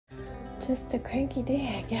just a cranky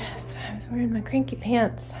day, I guess. I was wearing my cranky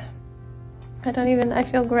pants. I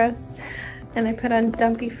feel gross. And I put on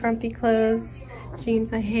dumpy, frumpy clothes,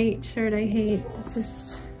 jeans I hate, shirt I hate.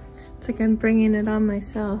 It's like I'm bringing it on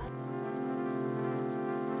myself.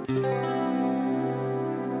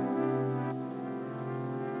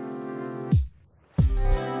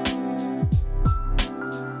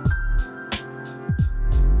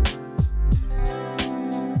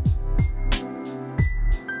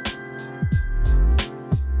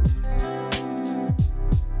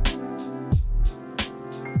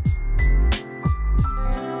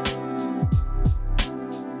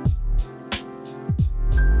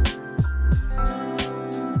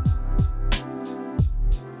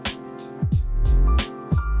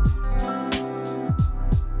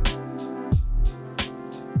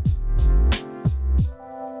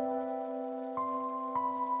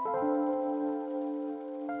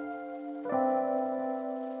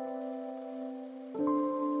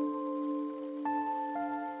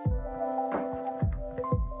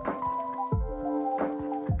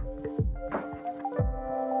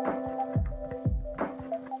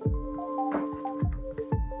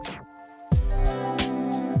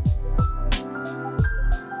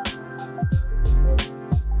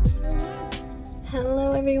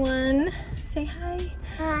 Hello everyone, say hi.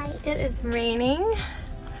 Hi. It is raining.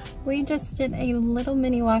 We just did a little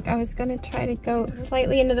mini walk. I was gonna try to go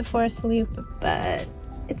slightly into the forest loop, but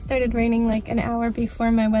it started raining like an hour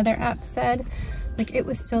before my weather app said. Like it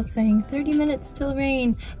was still saying 30 minutes till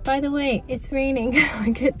rain. By the way, it's raining.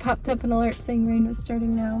 Like it popped up an alert saying rain was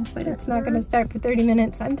starting now, but it's not gonna start for 30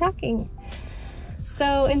 minutes. I'm talking.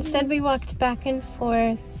 So instead we walked back and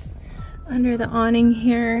forth under the awning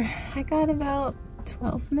here. I got about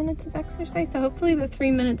 12 minutes of exercise, so hopefully the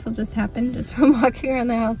 3 minutes will just happen just from walking around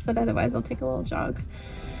the house, but otherwise I'll take a little jog.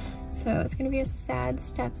 So it's gonna be a sad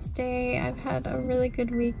steps day. I've had a really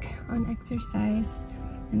good week on exercise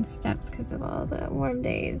and steps because of all the warm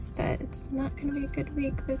days, but it's not gonna be a good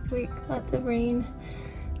week this week. Lots of rain.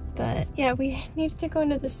 But yeah, we need to go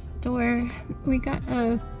into the store. We got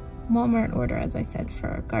a Walmart order, as I said, for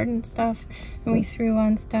our garden stuff, and we threw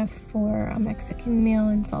on stuff for a Mexican meal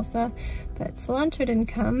and salsa, but cilantro didn't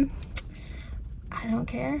come. I don't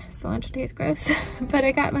care, cilantro tastes gross. But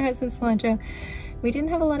I got my husband cilantro. We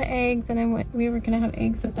didn't have a lot of eggs, and we were gonna have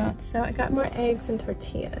eggs with that, so I got more eggs and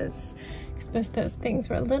tortillas because both of those things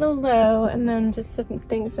were a little low, and then just some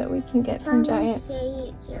things that we can get from Giant.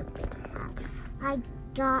 I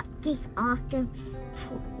got this awesome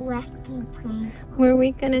wacky plane. Were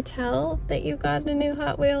we gonna tell that you got a new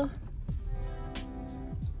Hot Wheel?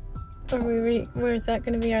 Or where is that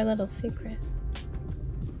gonna be our little secret?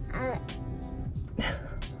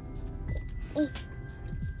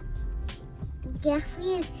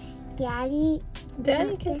 Definitely Daddy.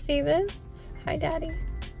 Daddy can see this. Hi, Daddy.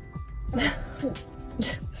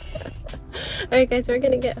 Alright guys, we're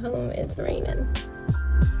gonna get home. It's raining.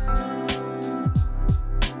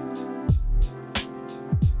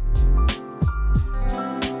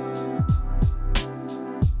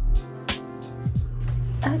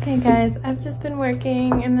 Okay guys, I've just been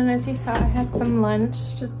working, and then as you saw I had some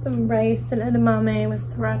lunch, just some rice and edamame with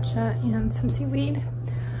sriracha and some seaweed.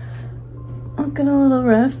 Looking a little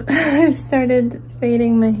rough. I've started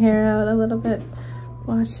fading my hair out a little bit,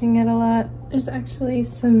 washing it a lot. There's actually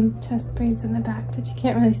some chest braids in the back, but you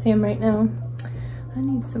can't really see them right now. I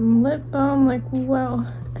need some lip balm, like whoa,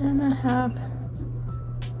 and I have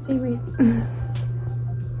seaweed.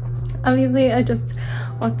 Obviously I just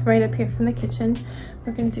walked right up here from the kitchen.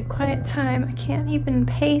 We're gonna do quiet time. I can't even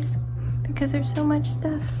pace because there's so much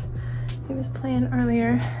stuff. He was playing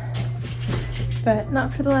earlier, but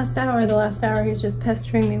not for the last hour. The last hour he's just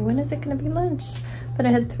pestering me, when is it gonna be lunch? But I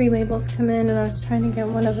had 3 labels come in and I was trying to get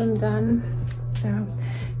one of them done. So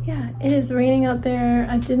yeah, it is raining out there.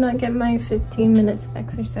 I did not get my 15 minutes of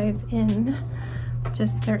exercise in,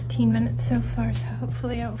 just 13 minutes so far, so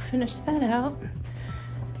hopefully I'll finish that out.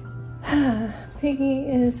 Piggy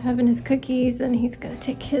is having his cookies and he's gonna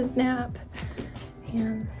take his nap,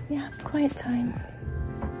 and yeah, quiet time.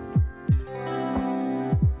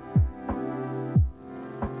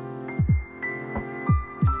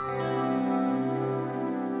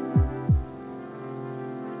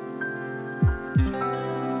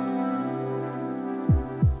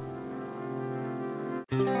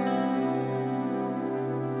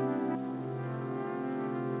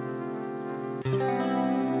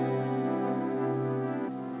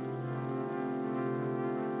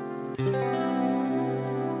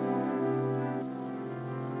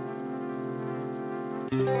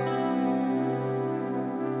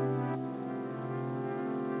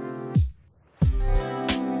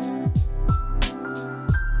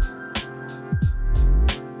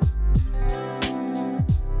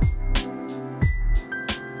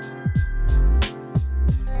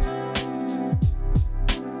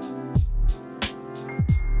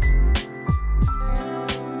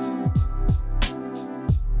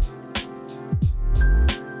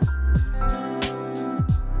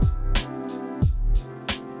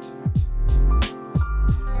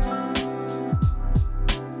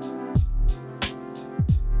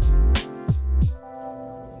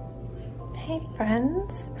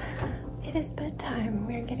 friends. It is bedtime.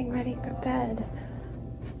 We're getting ready for bed.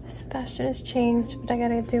 Sebastian has changed, but I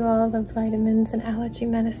gotta do all the vitamins and allergy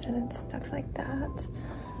medicine and stuff like that.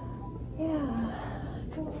 Yeah,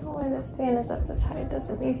 I don't know why this fan is up this high. It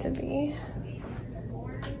doesn't need to be,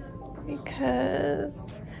 because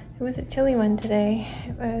it was a chilly one today.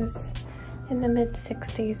 It was in the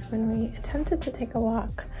mid-60s when we attempted to take a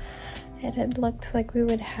walk. It had looked like we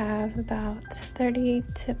would have about 30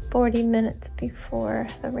 to 40 minutes before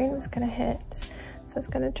the rain was gonna hit. So I was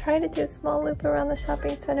gonna try to do a small loop around the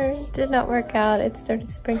shopping center. It did not work out. It started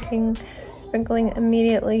sprinkling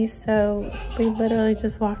immediately, so we literally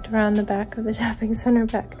just walked around the back of the shopping center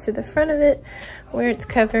back to the front of it where it's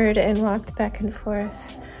covered and walked back and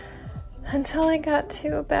forth until I got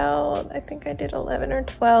to about, I think I did 11 or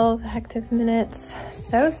 12 active minutes.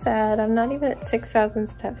 So sad. I'm not even at 6,000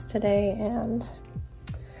 steps today, and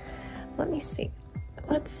let me see.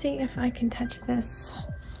 Let's see if I can touch this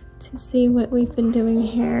to see what we've been doing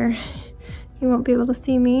here. You won't be able to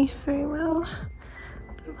see me very well,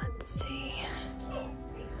 but let's see.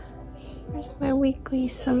 Where's my weekly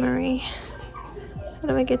summary? How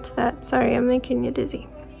do I get to that? Sorry, I'm making you dizzy.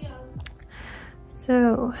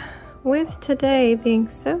 So, with today being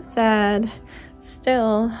so sad,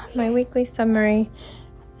 still, my weekly summary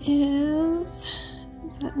is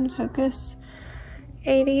that in focus?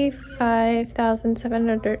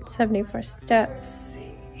 85,774 steps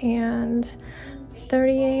and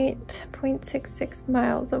 38.66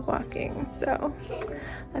 miles of walking. So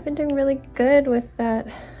I've been doing really good with that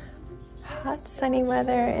hot sunny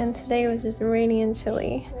weather, and today was just rainy and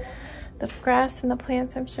chilly. The grass and the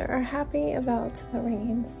plants, I'm sure, are happy about the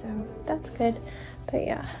rain, so that's good. But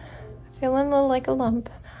yeah, feeling a little like a lump.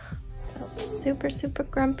 Felt super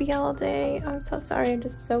grumpy all day. I'm so sorry, I'm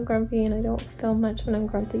just so grumpy, and I don't feel much when I'm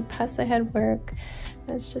grumpy. Plus I had work.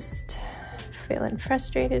 I was just feeling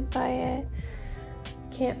frustrated by it.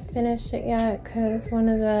 Can't finish it yet because one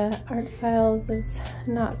of the art files is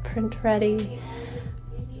not print ready.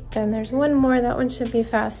 Then there's one more, that one should be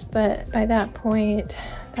fast, but by that point,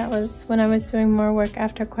 that was when I was doing more work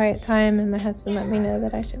after quiet time, and my husband let me know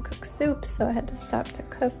that I should cook soup, so I had to stop to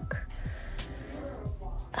cook.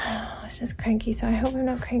 I was just cranky, so I hope I'm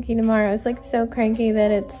not cranky tomorrow. It's like so cranky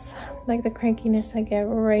that it's like the crankiness I get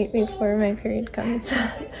right before my period comes.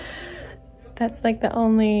 That's like the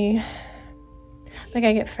only, like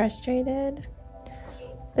I get frustrated.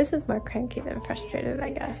 This is more cranky than frustrated, I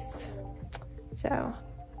guess. So,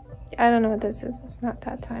 I don't know what this is. It's not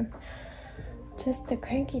that time. Just a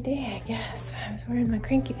cranky day, I guess. I was wearing my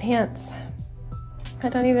cranky pants.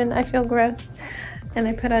 I feel gross. And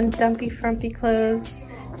I put on dumpy, frumpy clothes.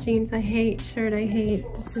 Jeans I hate, shirt I hate.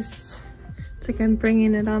 It's like I'm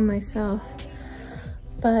bringing it on myself.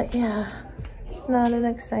 But yeah, not an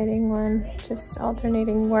exciting one. Just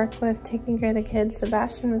alternating work with taking care of the kids.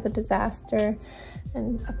 Sebastian was a disaster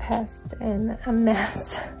and a pest and a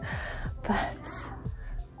mess. But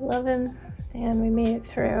love him, and we made it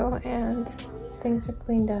through, and things are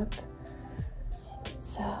cleaned up.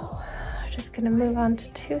 So we're just gonna move on to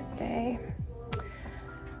Tuesday.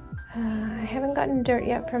 I haven't gotten dirt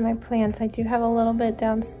yet for my plants. I do have a little bit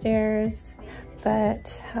downstairs,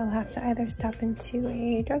 but I'll have to either stop into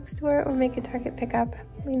a drugstore or make a Target pickup.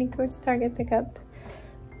 Leaning towards Target pickup.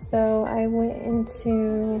 So I went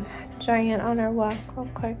into Giant on our walk real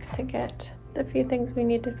quick to get the few things we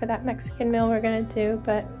needed for that Mexican meal we're gonna do,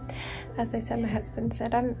 but as I said, my husband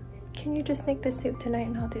said, can you just make the soup tonight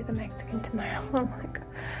and I'll do the Mexican tomorrow? I'm like,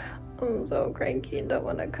 I'm so cranky and don't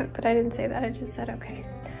want to cook, but I didn't say that, I just said okay.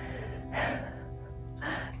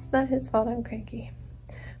 It's not his fault I'm cranky.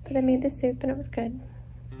 But I made the soup and it was good.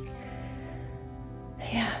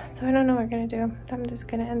 Yeah, so I don't know what we're gonna do. I'm just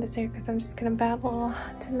gonna end this here because I'm just gonna babble.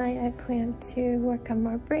 Tonight I plan to work on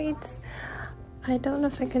more braids. I don't know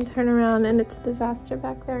if I can turn around, and it's a disaster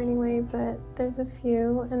back there anyway, but there's a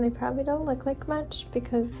few, and they probably don't look like much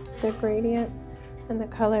because the gradient and the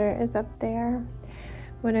color is up there.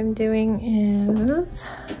 What I'm doing is,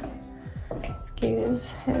 excuse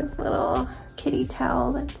his little kitty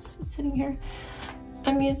towel that's sitting here.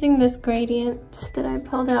 I'm using this gradient that I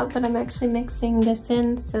pulled out, but I'm actually mixing this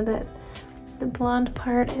in so that the blonde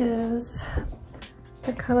part is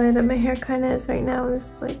the color that my hair kind of is right now, is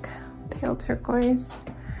like pale turquoise.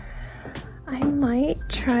 I might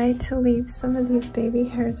try to leave some of these baby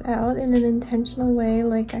hairs out in an intentional way,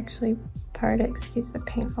 like actually part it. Excuse the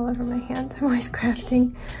paint all over my hands. I'm always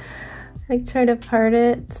crafting. Like try to part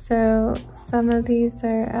it so some of these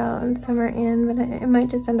are out and some are in, but it might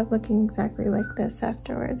just end up looking exactly like this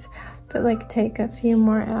afterwards. But like take a few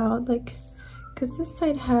more out, like, because this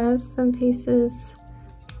side has some pieces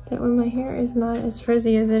that when my hair is not as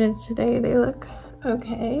frizzy as it is today, they look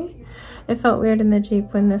okay. It felt weird in the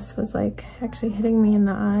Jeep when this was like actually hitting me in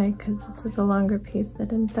the eye because this is a longer piece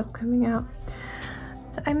that ended up coming out.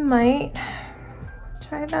 So I might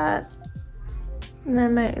try that, and then I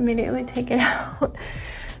might immediately take it out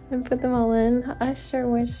and put them all in. I sure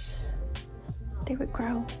wish they would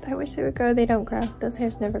grow. I wish they would grow. They don't grow. Those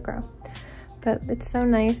hairs never grow. But it's so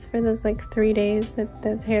nice for those like 3 days that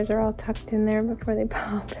those hairs are all tucked in there before they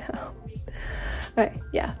pop out. Alright,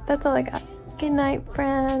 yeah, that's all I got. Good night,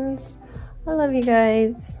 friends. I love you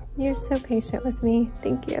guys. You're so patient with me.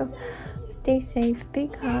 Thank you. Stay safe, be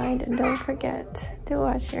kind, and don't forget to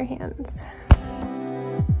wash your hands.